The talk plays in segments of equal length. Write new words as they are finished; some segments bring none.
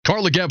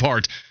Carla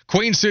Gebhart,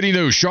 Queen City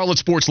News, Charlotte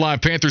Sports Live,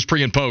 Panthers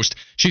pre and post.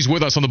 She's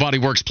with us on the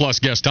Bodyworks Plus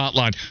guest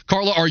hotline.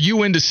 Carla, are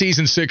you into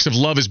Season 6 of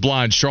Love is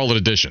Blind, Charlotte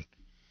Edition?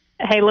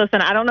 Hey, listen,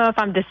 I don't know if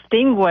I'm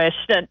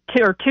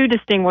too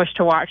distinguished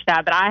to watch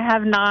that, but I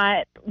have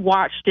not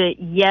watched it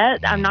yet.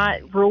 I'm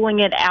not ruling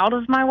it out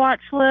of my watch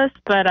list,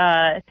 but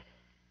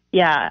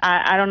yeah,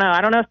 I don't know.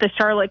 I don't know if the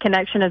Charlotte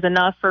connection is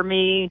enough for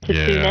me to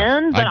tune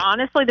in, but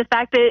honestly, the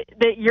fact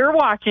that you're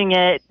watching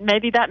it,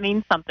 maybe that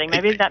means something.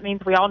 Maybe that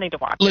means we all need to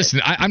watch it.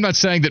 Listen, I'm not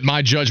saying that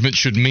my judgment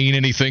should mean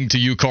anything to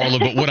you, Carla,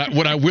 but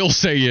what I will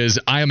say is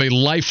I am a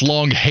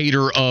lifelong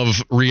hater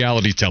of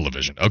reality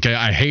television, okay?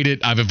 I hate it.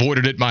 I've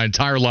avoided it my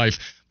entire life,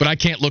 but I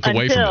can't look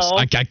away from this.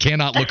 I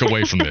cannot look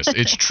away from this.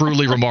 It's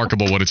truly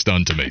remarkable what it's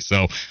done to me.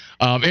 So,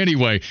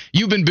 anyway,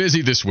 you've been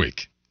busy this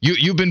week.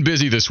 You've been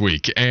busy this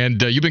week,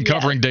 and you've been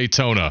covering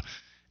Daytona.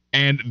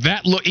 And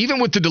that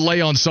even with the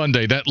delay on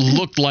Sunday, that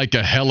looked like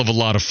a hell of a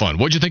lot of fun.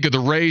 What'd you think of the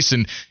race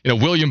and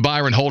William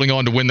Byron holding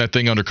on to win that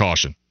thing under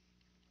caution?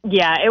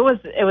 Yeah, it was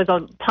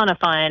a ton of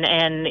fun,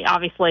 and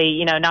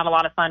obviously, not a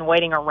lot of fun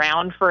waiting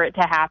around for it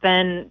to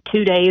happen.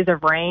 2 days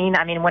of rain.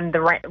 I mean, when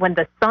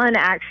the sun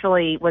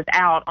actually was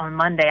out on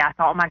Monday, I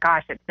thought, oh my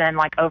gosh, it's been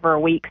like over a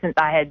week since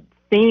I had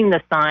seen the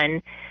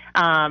sun.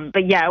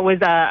 But yeah, it was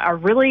a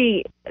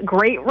really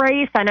great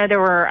race. I know there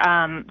were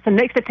some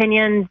mixed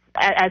opinions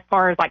as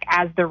far as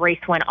as the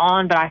race went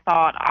on, but I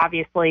thought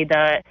obviously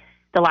the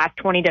last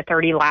 20 to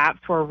 30 laps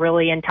were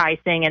really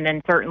enticing, and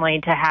then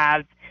certainly to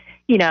have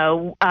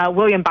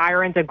William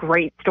Byron's a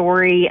great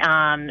story.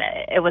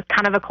 It was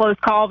kind of a close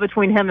call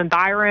between him and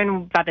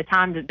Byron by the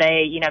time that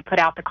they put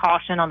out the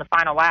caution on the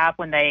final lap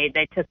when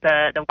they took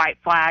the white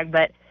flag,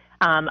 but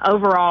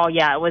overall,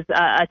 yeah, it was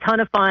a ton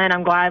of fun.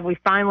 I'm glad we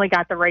finally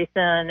got the race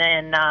in,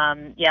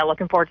 and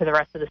looking forward to the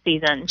rest of the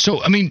season.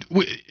 So, I mean,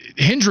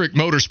 Hendrick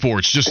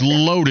Motorsports just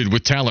loaded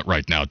with talent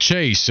right now.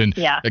 Chase and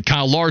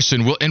Kyle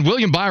Larson and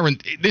William Byron.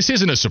 This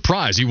isn't a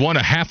surprise. He won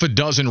a half a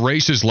dozen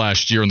races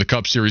last year in the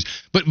Cup Series,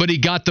 but he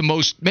got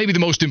maybe the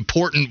most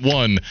important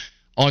one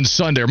on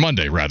Sunday or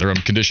Monday, rather.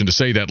 I'm conditioned to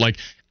say that.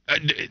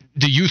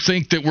 Do you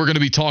think that we're going to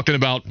be talking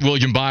about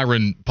William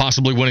Byron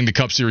possibly winning the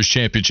Cup Series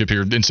championship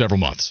here in several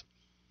months?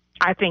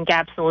 I think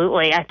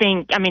absolutely.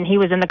 I mean, he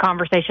was in the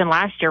conversation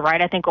last year,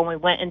 right? I think when we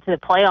went into the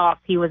playoffs,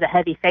 he was a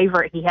heavy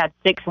favorite. He had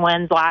 6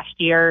 wins last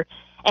year.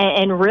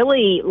 And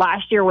really,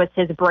 last year was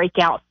his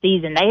breakout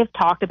season. They have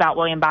talked about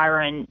William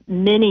Byron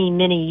many,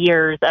 many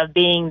years of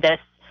being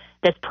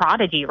this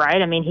prodigy,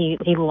 right? I mean,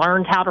 he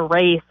learned how to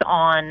race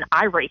on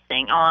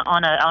iRacing,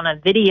 on a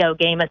video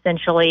game,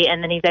 essentially,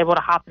 and then he's able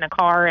to hop in a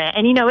car.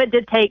 And it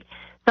did take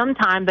some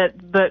time,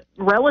 but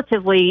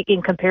relatively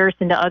in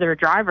comparison to other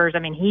drivers, I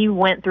mean, he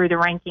went through the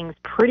rankings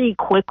pretty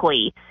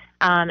quickly.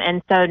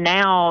 And so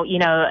now,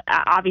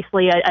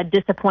 obviously a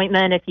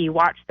disappointment if you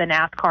watch the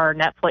NASCAR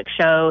Netflix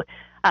show.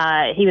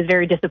 He was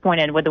very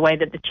disappointed with the way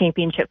that the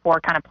Championship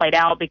 4 kind of played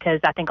out, because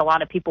I think a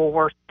lot of people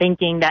were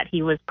thinking that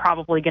he was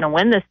probably going to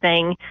win this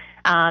thing.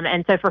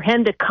 And so for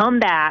him to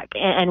come back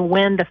and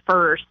win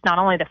not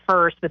only the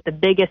first, but the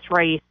biggest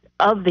race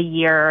of the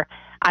year,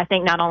 I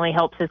think not only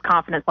helps his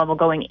confidence level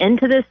going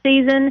into this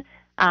season,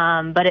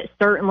 but it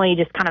certainly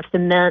just kind of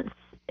cements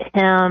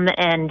him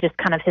and just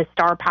kind of his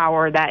star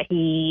power that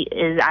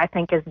I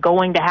think is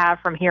going to have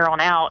from here on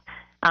out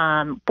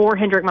for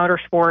Hendrick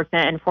Motorsports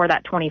and for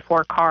that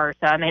 24 car.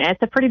 So, I mean,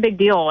 it's a pretty big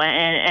deal.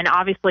 And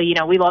obviously,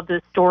 we love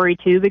this story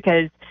too,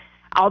 because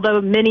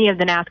although many of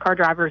the NASCAR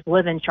drivers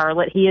live in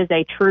Charlotte, he is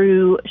a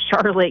true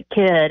Charlotte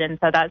kid. And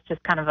so that's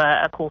just kind of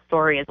a cool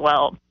story as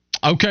well.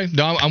 Okay,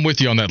 no, I'm with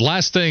you on that.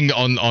 Last thing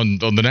on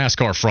the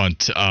NASCAR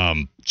front,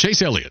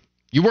 Chase Elliott.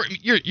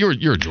 You're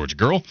a Georgia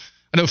girl.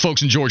 I know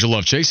folks in Georgia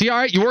love Chase. He all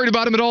right? You worried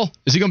about him at all?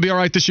 Is he going to be all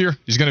right this year?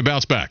 He's going to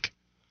bounce back?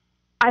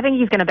 I think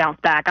he's going to bounce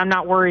back. I'm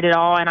not worried at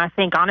all, and I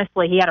think,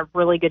 honestly, he had a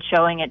really good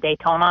showing at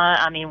Daytona.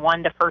 I mean,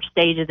 won the first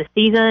stage of the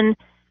season.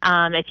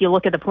 If you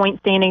look at the point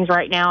standings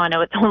right now, I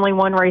know it's only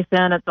one race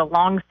in. It's a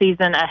long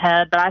season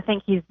ahead, but I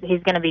think he's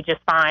going to be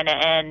just fine.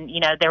 And,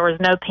 there was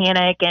no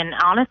panic, and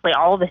honestly,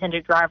 all of the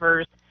Hendrick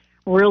drivers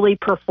really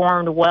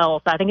performed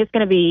well. So I think it's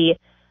going to be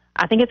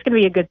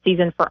a good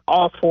season for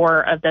all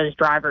 4 of those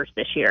drivers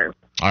this year.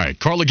 All right,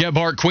 Carla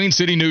Gebhart, Queen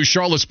City News,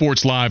 Charlotte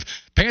Sports Live,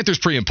 Panthers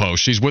pre and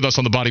post. She's with us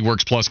on the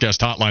Bodyworks Plus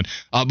guest hotline.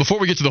 Before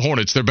we get to the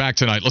Hornets, they're back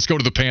tonight. Let's go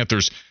to the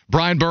Panthers.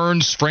 Brian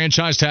Burns,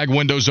 franchise tag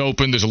windows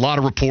open. There's a lot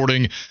of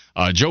reporting.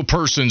 Joe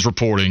Person's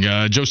reporting.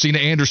 Josina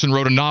Anderson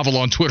wrote a novel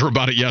on Twitter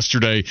about it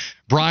yesterday.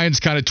 Brian's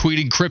kind of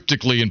tweeting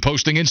cryptically and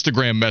posting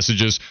Instagram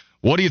messages.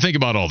 What do you think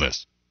about all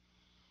this?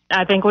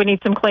 I think we need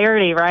some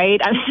clarity,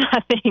 right? I mean, I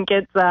think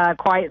it's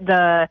quite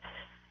the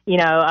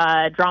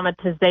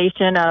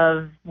dramatization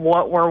of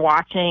what we're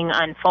watching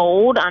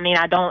unfold. I mean,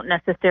 I don't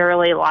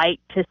necessarily like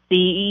to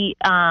see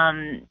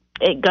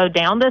it go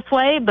down this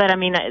way, but I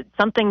mean,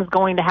 something's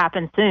going to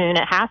happen soon.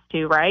 It has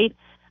to, right?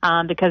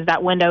 Because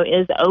that window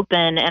is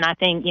open, and I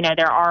think,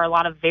 there are a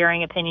lot of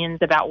varying opinions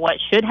about what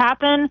should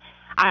happen.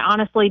 I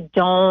honestly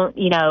don't,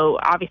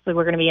 obviously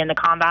we're going to be at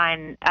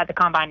the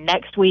combine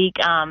next week,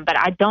 but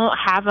I don't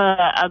have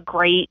a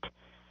great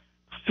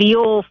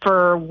feel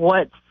for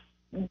what's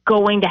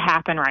going to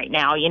happen right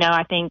now.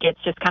 I think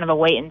it's just kind of a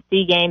wait and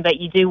see game, but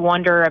you do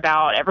wonder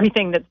about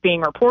everything that's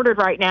being reported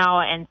right now,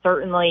 and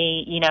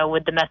certainly,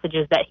 with the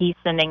messages that he's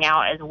sending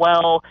out as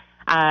well.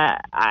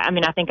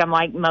 I think I'm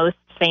like most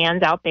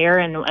fans out there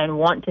and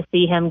want to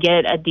see him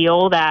get a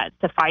deal that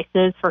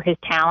suffices for his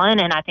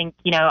talent, and I think,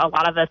 a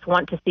lot of us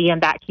want to see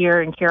him back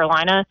here in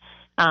Carolina,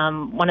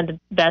 one of the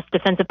best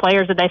defensive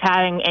players that they've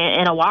had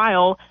in a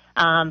while.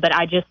 But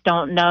I just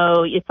don't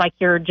know. It's like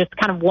you're just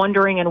kind of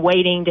wondering and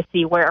waiting to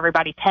see where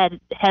everybody's heads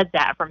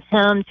at, from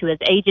him to his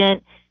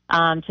agent,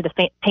 to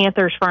the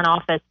Panthers front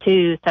office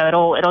too. So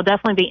it'll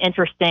definitely be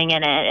interesting,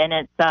 and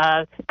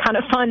it's kind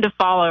of fun to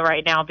follow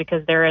right now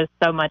because there is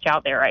so much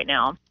out there right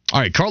now. All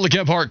right, Carla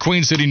Gebhart,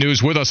 Queen City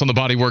News, with us on the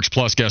Bodyworks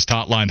Plus guest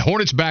hotline.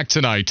 Hornets back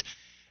tonight.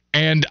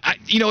 And,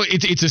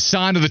 it's a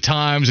sign of the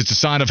times. It's a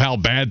sign of how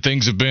bad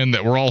things have been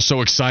that we're all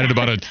so excited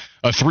about a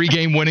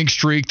 3-game winning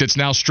streak that's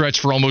now stretched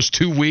for almost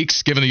 2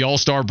 weeks, given the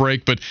All-Star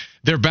break. But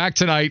they're back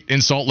tonight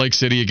in Salt Lake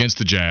City against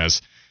the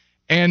Jazz.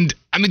 And,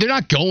 they're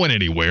not going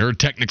anywhere,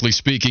 technically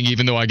speaking,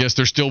 even though I guess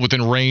they're still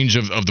within range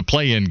of the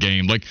play-in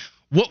game. Like,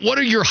 what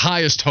are your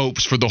highest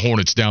hopes for the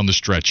Hornets down the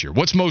stretch here?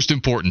 What's most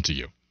important to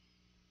you?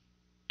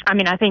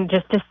 I think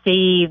just to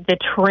see the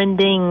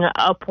trending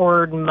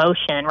upward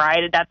motion,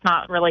 right? That's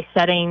not really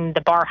setting the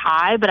bar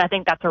high, but I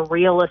think that's a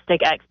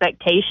realistic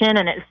expectation.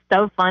 And it's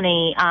so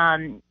funny,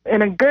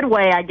 in a good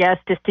way, I guess,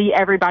 to see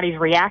everybody's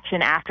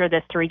reaction after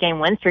this 3-game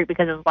win streak,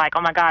 because it's like,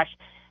 oh my gosh,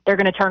 they're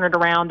going to turn it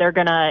around. They're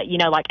going to,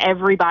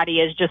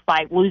 everybody is just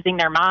like losing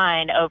their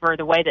mind over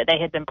the way that they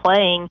had been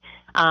playing,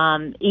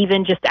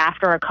 even just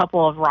after a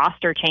couple of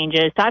roster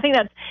changes. So I think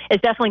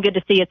it's definitely good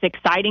to see. It's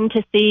exciting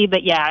to see,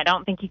 but yeah, I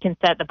don't think you can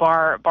set the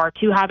bar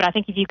too high. But I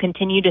think if you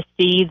continue to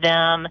see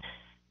them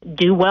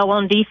do well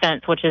on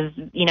defense, which is,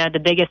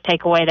 the biggest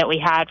takeaway that we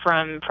had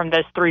from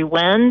those 3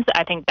 wins,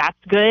 I think that's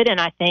good.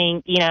 And I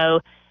think,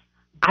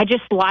 I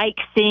just like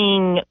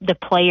seeing the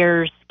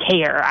players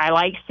care. I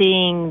like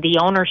seeing the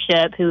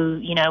ownership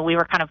who, we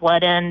were kind of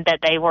let in that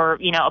they were,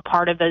 a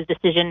part of the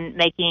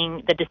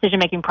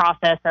decision-making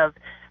process of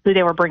who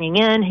they were bringing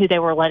in, who they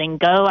were letting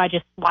go. I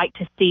just like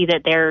to see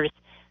that there's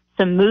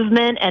some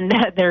movement and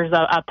that there's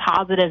a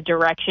positive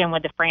direction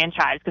with the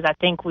franchise, because I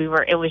think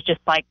it was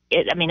just like,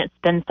 it's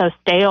been so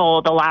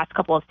stale the last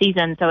couple of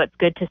seasons, so it's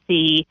good to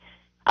see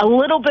a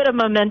little bit of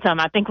momentum.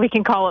 I think we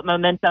can call it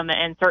momentum,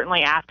 and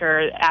certainly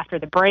after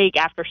the break,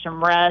 after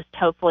some rest,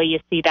 hopefully you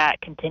see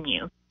that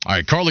continue. All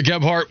right, Carla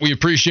Gebhart, we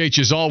appreciate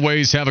you as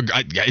always.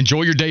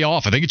 Enjoy your day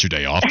off. I think it's your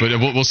day off, but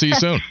we'll see you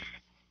soon.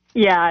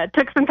 Yeah, it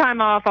took some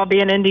time off. I'll be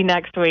in Indy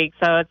next week,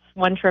 so it's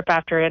one trip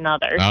after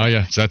another. Oh,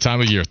 yeah, it's that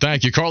time of year.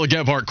 Thank you, Carla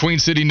Gebhart, Queen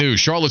City News,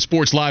 Charlotte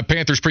Sports Live,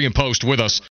 Panthers pre and post with us.